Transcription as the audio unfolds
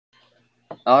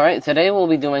Alright, today we'll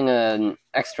be doing an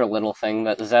extra little thing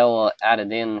that Zell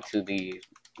added into the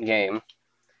game.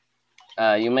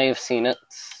 You may have seen it.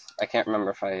 I can't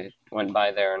remember if I went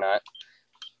by there or not.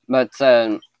 But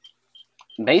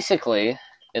basically,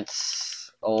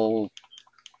 it's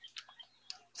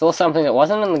it's a little something that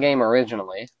wasn't in the game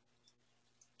originally.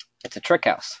 It's a trick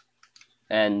house.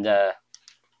 And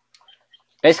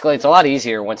basically, it's a lot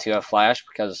easier once you have Flash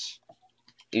because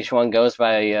each one goes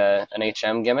by an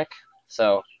HM gimmick.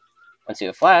 So once you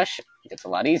have Flash, it gets a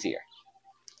lot easier.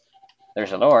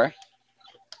 There's a door.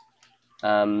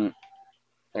 There's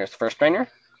the first trainer.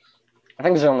 I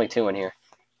think there's only two in here.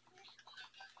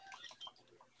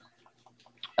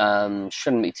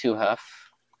 Shouldn't be too tough.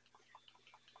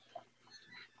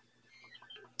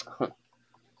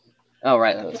 Oh,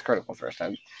 right, that was critical first.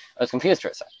 I was confused for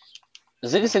a second.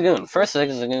 Zigzagoon. First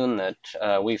Zigzagoon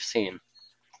that we've seen.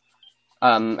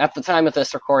 At the time of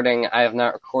this recording, I have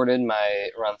not recorded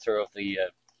my run-through of the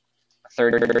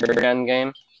third-gen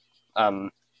game.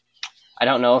 I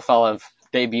don't know if I'll have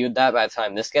debuted that by the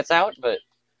time this gets out, but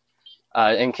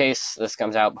in case this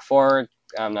comes out before,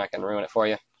 I'm not going to ruin it for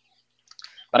you.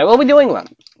 But I will be doing one,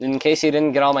 in case you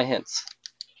didn't get all my hints.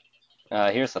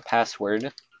 Here's the password.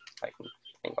 If I can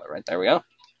think about it right there, we go.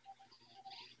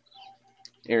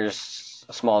 Here's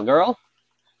a small girl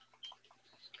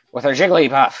with her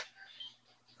Jigglypuff.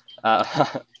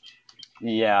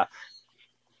 Yeah.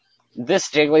 This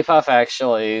Jigglypuff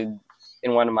actually,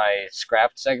 in one of my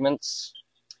scrapped segments,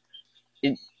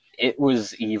 it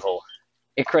was evil.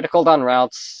 It criticaled on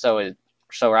routes, so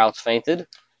routes fainted.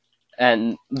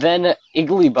 And then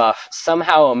Igglybuff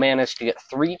somehow managed to get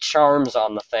 3 charms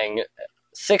on the thing,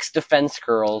 6 defense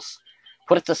curls,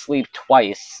 put it to sleep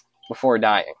twice before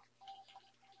dying.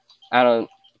 I don't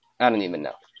even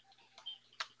know.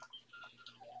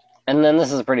 And then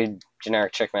this is a pretty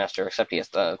generic Chickmaster, except he has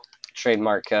the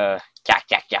trademark yak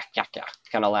yak yak yak yak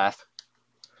kind of laugh.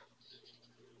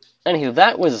 Anywho,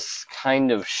 that was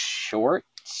kind of short,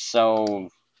 so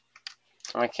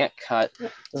I can't cut.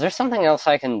 Is there something else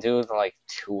I can do to, like,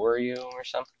 tour you or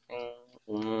something?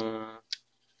 I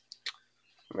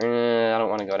don't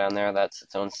want to go down there. That's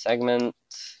its own segment.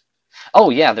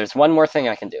 Oh, yeah, there's one more thing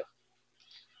I can do.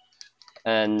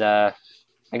 And,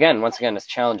 once again, it's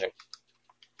challenging.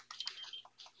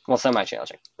 Well,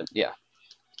 semi-challenging, but yeah.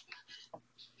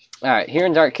 Alright, here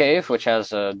in Dark Cave, which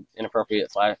has an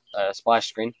inappropriate splash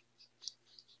screen,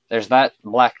 there's that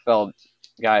black belt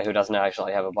guy who doesn't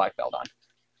actually have a black belt on.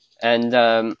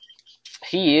 And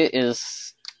he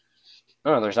is...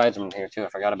 Oh, there's items here too, I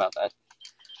forgot about that.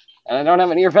 And I don't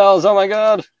have any ear pals, oh my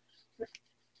god!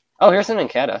 Oh, here's an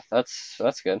Inkata,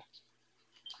 that's good.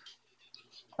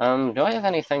 Do I have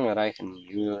anything that I can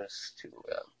use to,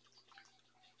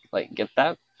 like, get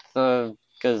that?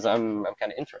 Because I'm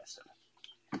kind of interested.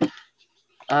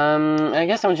 I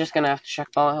guess I'm just gonna have to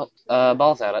check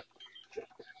balls at it.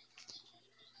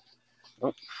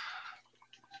 Oh.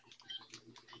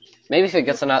 Maybe if it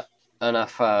gets enough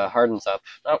hardens up.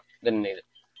 Oh, didn't need it.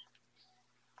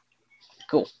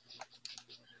 Cool.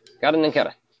 Got an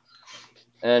Inkata.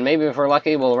 And maybe if we're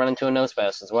lucky, we'll run into a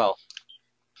Nosepass as well.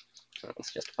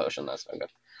 It's just a potion, that's no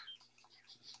good.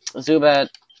 Zubat,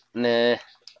 nah.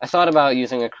 I thought about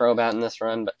using a Crobat in this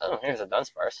run, but oh, here's a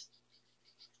Dunsparce.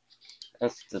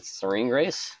 It's Serene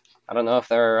Grace. I don't know if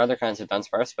there are other kinds of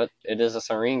Dunsparce, but it is a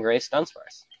Serene Grace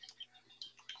Dunsparce.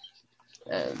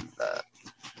 And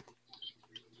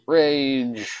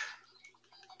Rage.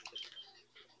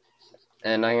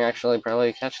 And I can actually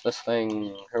probably catch this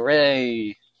thing.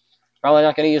 Hooray! Probably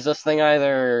not going to use this thing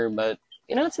either, but,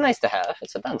 you know, it's nice to have.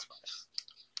 It's a Dunsparce.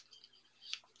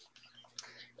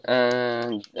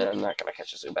 And I'm not going to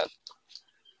catch a Zubat.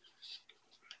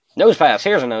 Nosepass!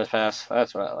 Here's a Nosepass.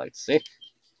 That's what I like to see.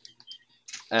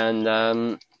 And,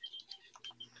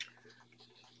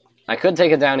 I could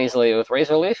take it down easily with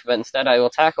Razor Leaf, but instead I will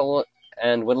tackle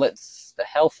and whittle its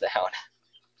health down.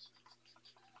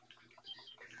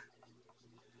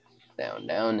 Down,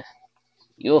 down.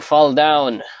 You'll fall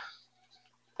down.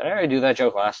 Did I already do that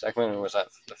joke last segment, or was that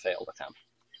a failed attempt?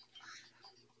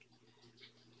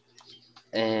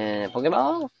 And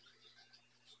Pokeball?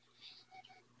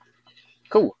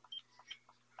 Cool.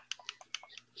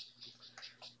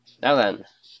 Now then,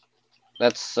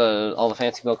 that's all the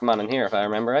fancy Pokemon in here, if I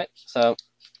remember right. So,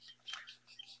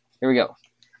 here we go.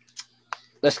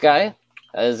 This guy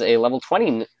has a level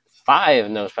 25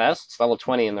 Nosepass. It's level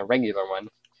 20 in the regular one.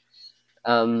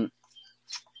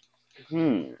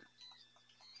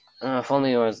 If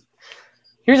only it was...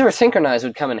 Here's where Synchronize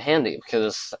would come in handy,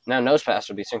 because now Nosepass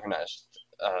would be synchronized.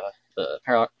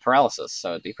 The paralysis,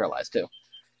 so it'd be paralyzed too.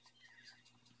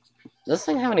 Does this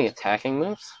thing have any attacking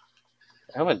moves?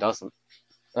 I hope it doesn't.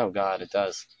 Oh god, it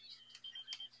does.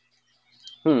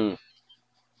 Go,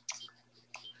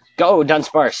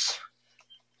 Dunsparce!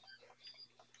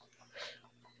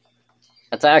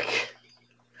 Attack!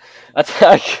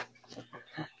 Attack!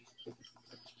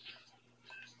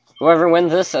 Whoever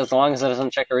wins this, as long as it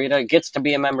isn't Chikorita, gets to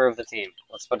be a member of the team.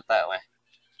 Let's put it that way.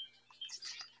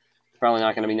 Probably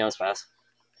not going to be Nosepass.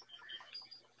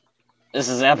 This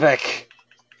is epic!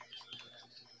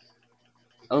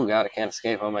 Oh god, I can't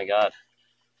escape. Oh my god.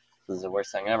 This is the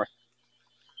worst thing ever.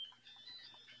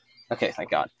 Okay, thank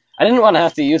god. I didn't want to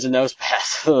have to use a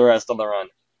Nosepass for the rest of the run.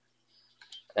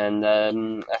 And,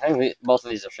 I think both of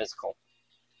these are physical.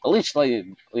 Leech Light.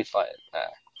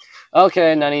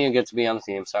 Okay, none of you get to be on the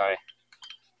team, sorry.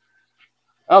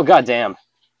 Oh, god damn.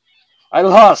 I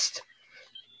lost!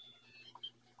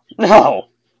 No!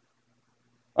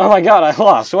 Oh my god, I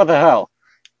lost! What the hell?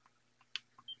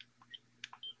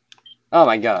 Oh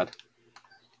my god.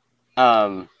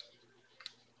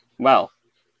 Well.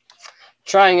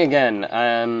 Trying again.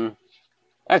 I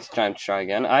have to try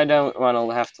again. I don't want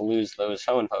to have to lose those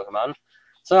Hoenn Pokemon.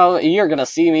 So, you're gonna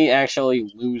see me actually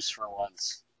lose for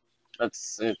once.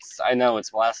 I know it's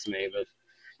blasphemy, but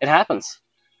it happens.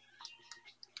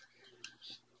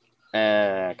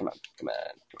 Come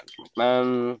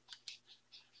on.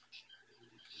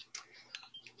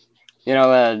 You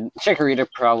know, Chikorita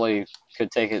probably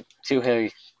could take it 2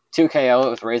 KO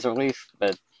with Razor Leaf,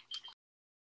 but...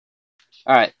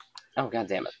 Alright. Oh, god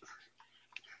damn it.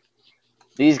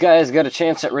 These guys got a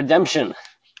chance at redemption.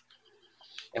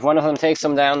 If one of them takes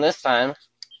them down this time,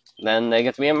 then they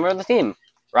get to be a member of the team.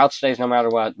 Route stays no matter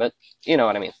what, but you know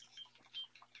what I mean.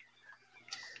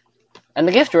 And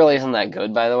the gift really isn't that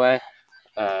good, by the way.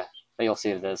 But you'll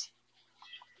see it is.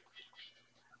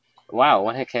 Wow,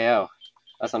 1-hit KO.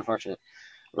 That's unfortunate.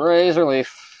 Razor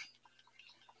Leaf.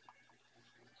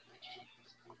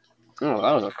 Oh,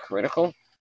 that was a critical.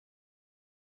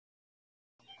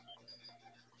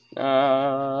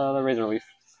 The Razor Leaf.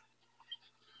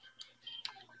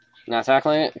 Not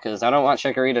tackling it, because I don't want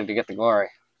Chikorita to get the glory.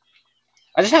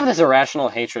 I just have this irrational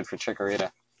hatred for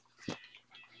Chikorita.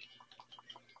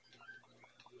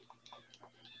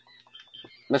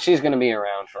 But she's going to be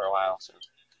around for a while soon.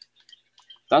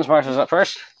 Dunsparce is up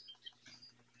first.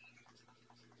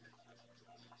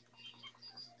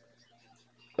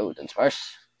 Go, Dunsparce.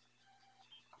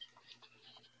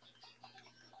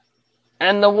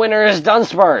 And the winner is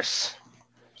Dunsparce!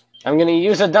 I'm going to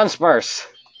use a Dunsparce.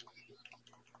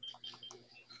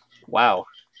 Wow.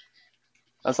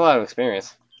 That's a lot of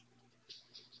experience.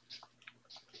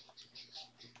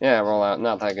 Yeah, rollout,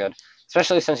 not that good.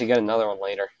 Especially since you get another one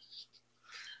later.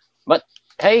 But,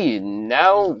 hey,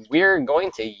 now we're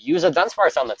going to use a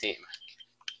Dunsparce on the team.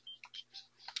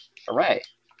 Hooray.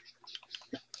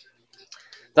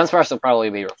 Dunsparce will probably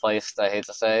be replaced, I hate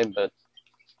to say, but...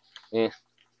 eh.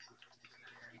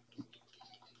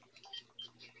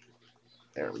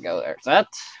 There we go, there's that.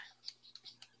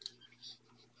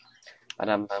 A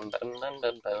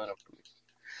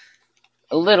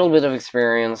little bit of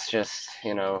experience, just,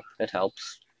 you know, it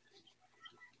helps.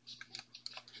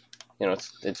 You know,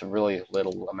 it's a really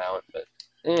little amount, but,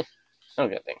 no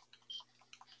good thing.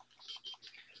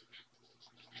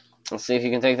 Let's see if you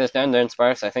can take this down,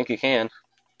 Dunsparce. I think you can.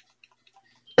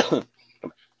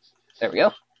 There we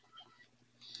go.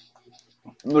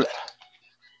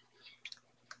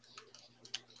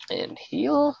 And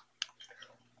heal.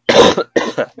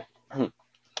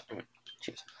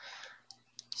 Jeez.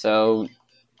 So,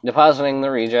 depositing the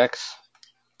rejects.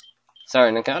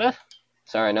 Sorry, Nakata.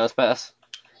 Sorry, Nosepass.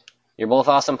 You're both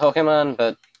awesome Pokemon,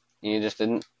 but you just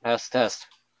didn't pass the test.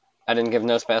 I didn't give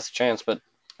Nosepass a chance, but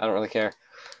I don't really care.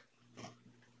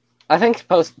 I think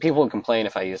people would complain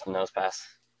if I used the Nosepass.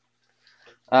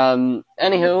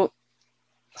 Anywho,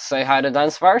 say hi to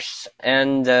Dunsparce,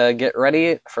 and get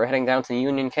ready for heading down to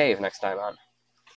Union Cave next time on.